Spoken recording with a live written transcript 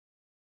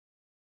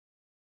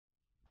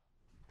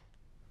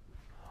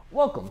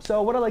Welcome.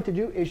 So what I'd like to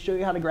do is show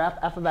you how to graph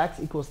f of x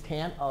equals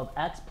tan of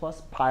x plus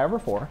pi over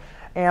 4.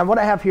 And what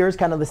I have here is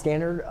kind of the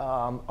standard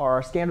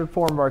or standard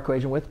form of our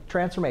equation with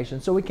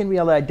transformation. So we can be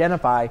able to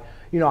identify,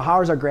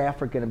 how is our graph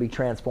going to be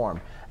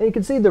transformed. And you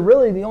can see that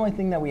really the only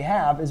thing that we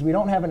have is we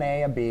don't have an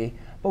a, a b,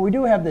 but we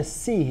do have this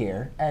c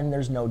here, and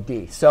there's no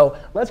d. So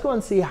let's go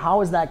and see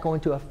how is that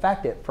going to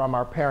affect it from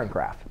our parent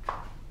graph.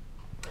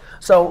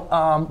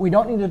 So we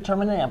don't need to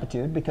determine an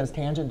amplitude because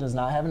tangent does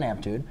not have an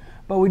amplitude.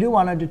 But we do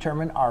want to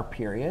determine our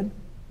period,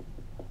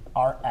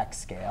 our x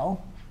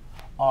scale,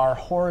 our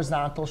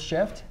horizontal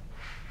shift,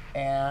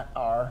 and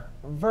our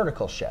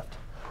vertical shift.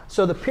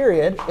 So the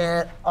period,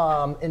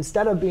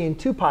 instead of being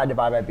 2 pi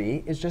divided by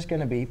b, is just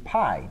going to be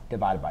pi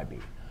divided by b.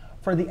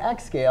 For the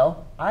x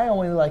scale, I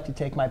only like to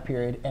take my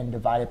period and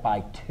divide it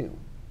by 2.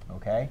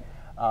 Okay?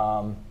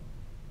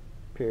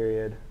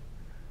 Period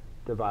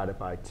divided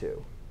by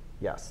 2.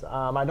 Yes,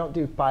 I don't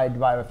do pi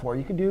divided by 4.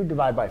 You can do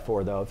divide by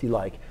 4, though, if you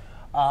like.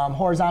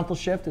 Horizontal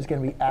shift is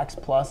going to be x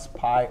plus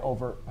pi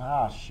over,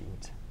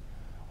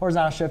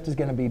 Horizontal shift is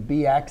going to be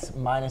bx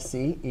minus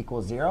c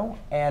equals 0.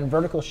 And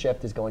vertical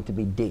shift is going to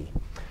be d.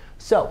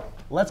 So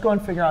let's go and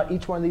figure out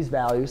each one of these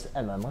values,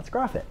 and then let's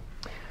graph it.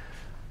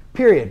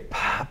 Period,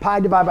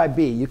 pi divided by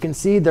b. You can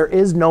see there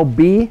is no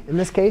b in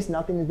this case.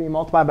 Nothing is being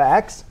multiplied by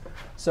x.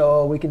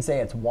 So we can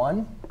say it's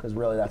 1, because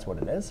really that's what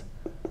it is.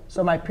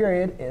 So my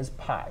period is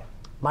pi.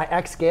 My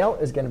x scale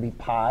is going to be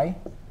pi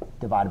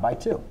divided by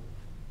 2.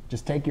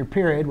 Just take your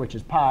period, which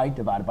is pi,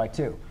 divided by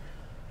 2.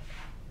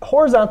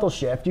 Horizontal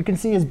shift, you can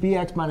see is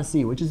bx minus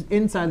c, which is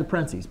inside the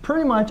parentheses.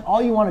 Pretty much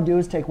all you want to do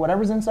is take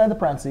whatever's inside the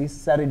parentheses,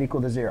 set it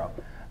equal to 0.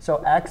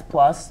 So x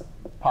plus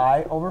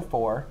pi over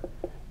 4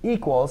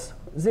 equals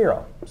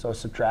 0. So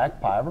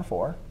subtract pi over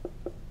 4.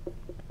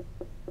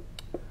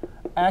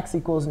 X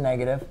equals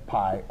negative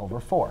pi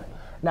over 4.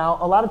 Now,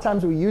 a lot of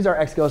times we use our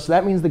x scale, so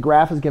that means the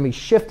graph is going to be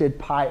shifted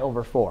pi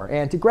over 4.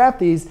 And to graph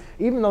these,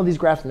 even though these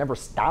graphs never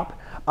stop,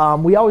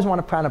 we always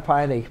want to kind of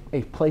find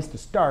a place to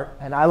start.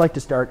 And I like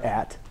to start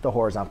at the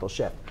horizontal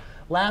shift.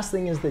 Last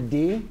thing is the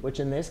d, which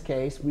in this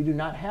case, we do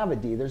not have a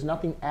d. There's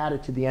nothing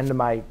added to the end of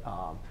my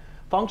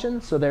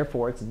function, so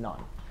therefore it's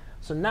none.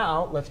 So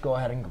now let's go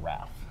ahead and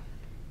graph.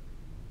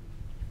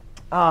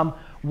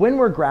 When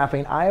we're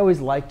graphing, I always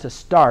like to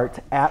start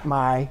at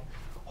my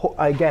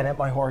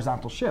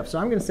horizontal shift. So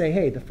I'm going to say,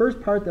 hey, the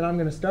first part that I'm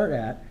going to start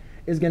at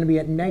is going to be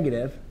at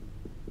negative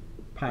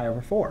pi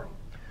over 4.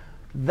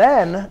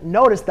 Then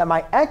notice that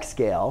my x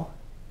scale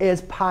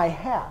is pi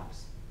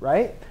halves,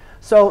 right?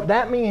 So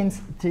that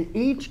means to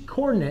each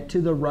coordinate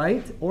to the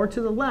right or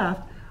to the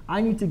left,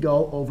 I need to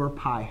go over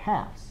pi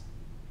halves.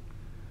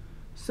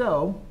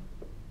 So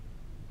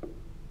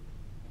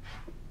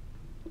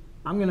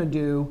I'm going to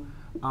do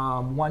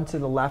one to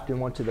the left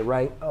and one to the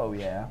right. Oh,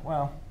 yeah.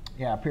 Well,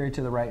 yeah, period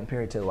to the right and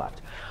period to the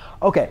left.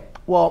 OK,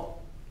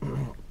 well,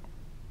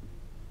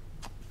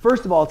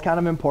 first of all, it's kind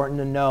of important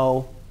to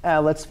know,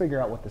 let's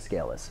figure out what the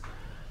scale is.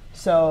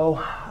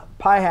 So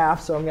pi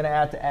half, so I'm going to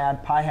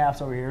add pi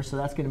halves over here. So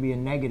that's going to be a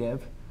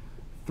negative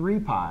 3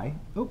 pi.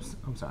 Oops,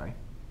 I'm sorry.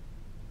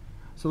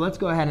 So let's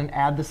go ahead and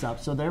add this up.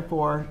 So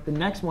therefore, the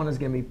next one is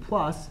going to be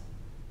plus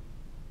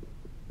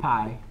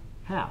pi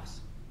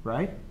halves,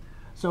 right?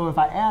 So if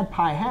I add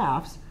pi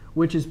halves,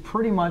 which is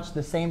pretty much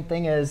the same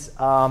thing as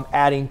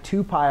adding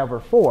 2 pi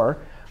over 4,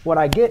 what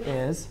I get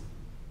is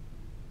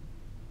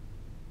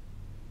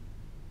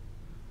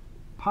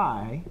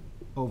pi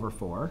over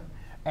 4.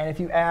 And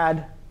if you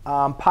add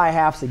pi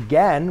halves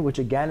again, which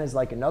again is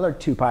like another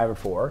 2 pi over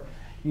 4,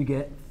 you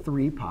get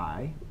 3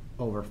 pi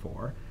over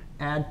 4.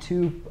 Add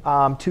 2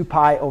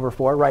 pi over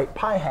 4, right?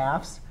 Pi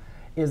halves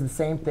is the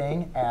same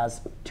thing as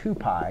 2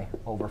 pi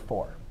over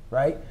 4.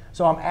 Right?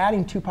 So I'm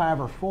adding 2 pi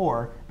over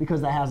 4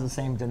 because that has the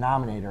same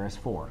denominator as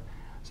 4.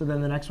 So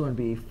then the next one would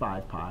be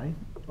 5 pi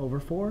over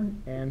 4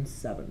 and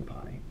 7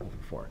 pi over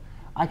 4.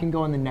 I can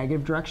go in the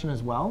negative direction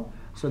as well.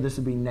 So this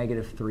would be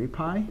negative 3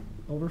 pi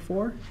over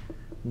 4,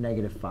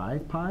 negative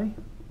 5 pi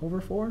over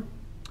 4,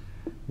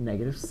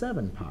 negative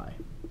 7 pi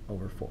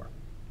over 4.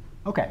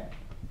 OK.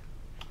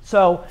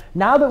 So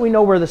now that we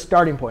know where the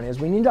starting point is,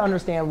 we need to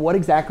understand what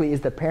exactly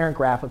is the parent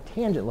graph of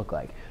tangent look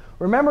like.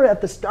 Remember, at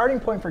the starting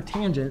point for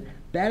tangent,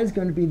 that is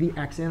going to be the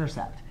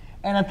x-intercept.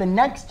 And at the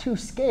next two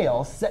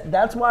scales,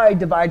 that's why I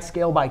divide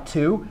scale by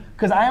 2,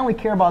 because I only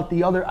care about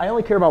I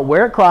only care about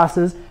where it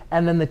crosses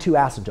and then the two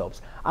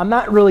asymptotes. I'm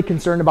not really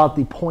concerned about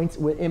the points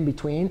in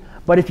between.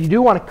 But if you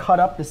do want to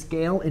cut up the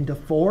scale into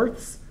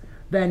fourths,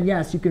 then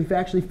yes, you can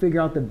actually figure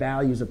out the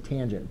values of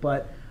tangent.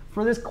 But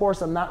for this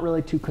course, I'm not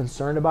really too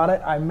concerned about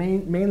it. I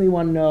mainly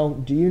want to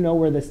know, do you know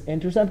where this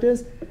intercept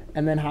is?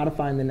 And then how to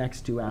find the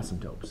next two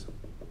asymptotes.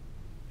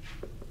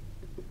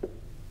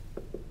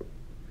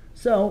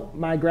 So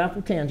my graph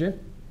of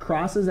tangent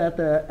crosses at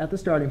the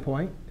starting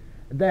point,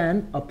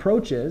 then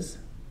approaches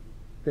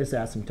this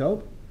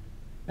asymptote,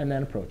 and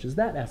then approaches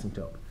that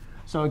asymptote.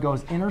 So it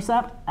goes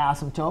intercept,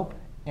 asymptote,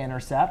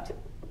 intercept,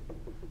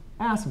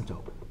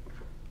 asymptote.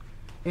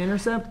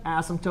 Intercept,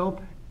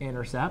 asymptote,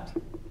 intercept,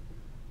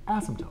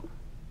 asymptote.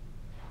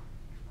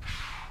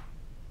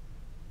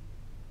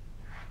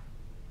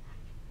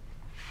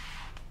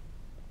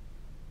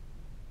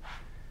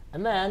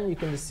 And then you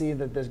can just see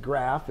that this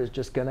graph is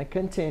just going to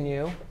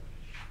continue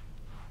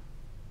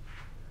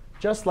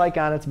just like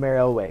on its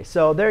merry way.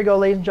 So there you go,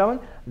 ladies and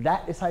gentlemen.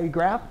 That is how you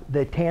graph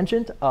the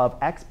tangent of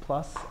x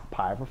plus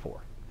pi over 4.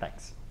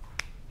 Thanks.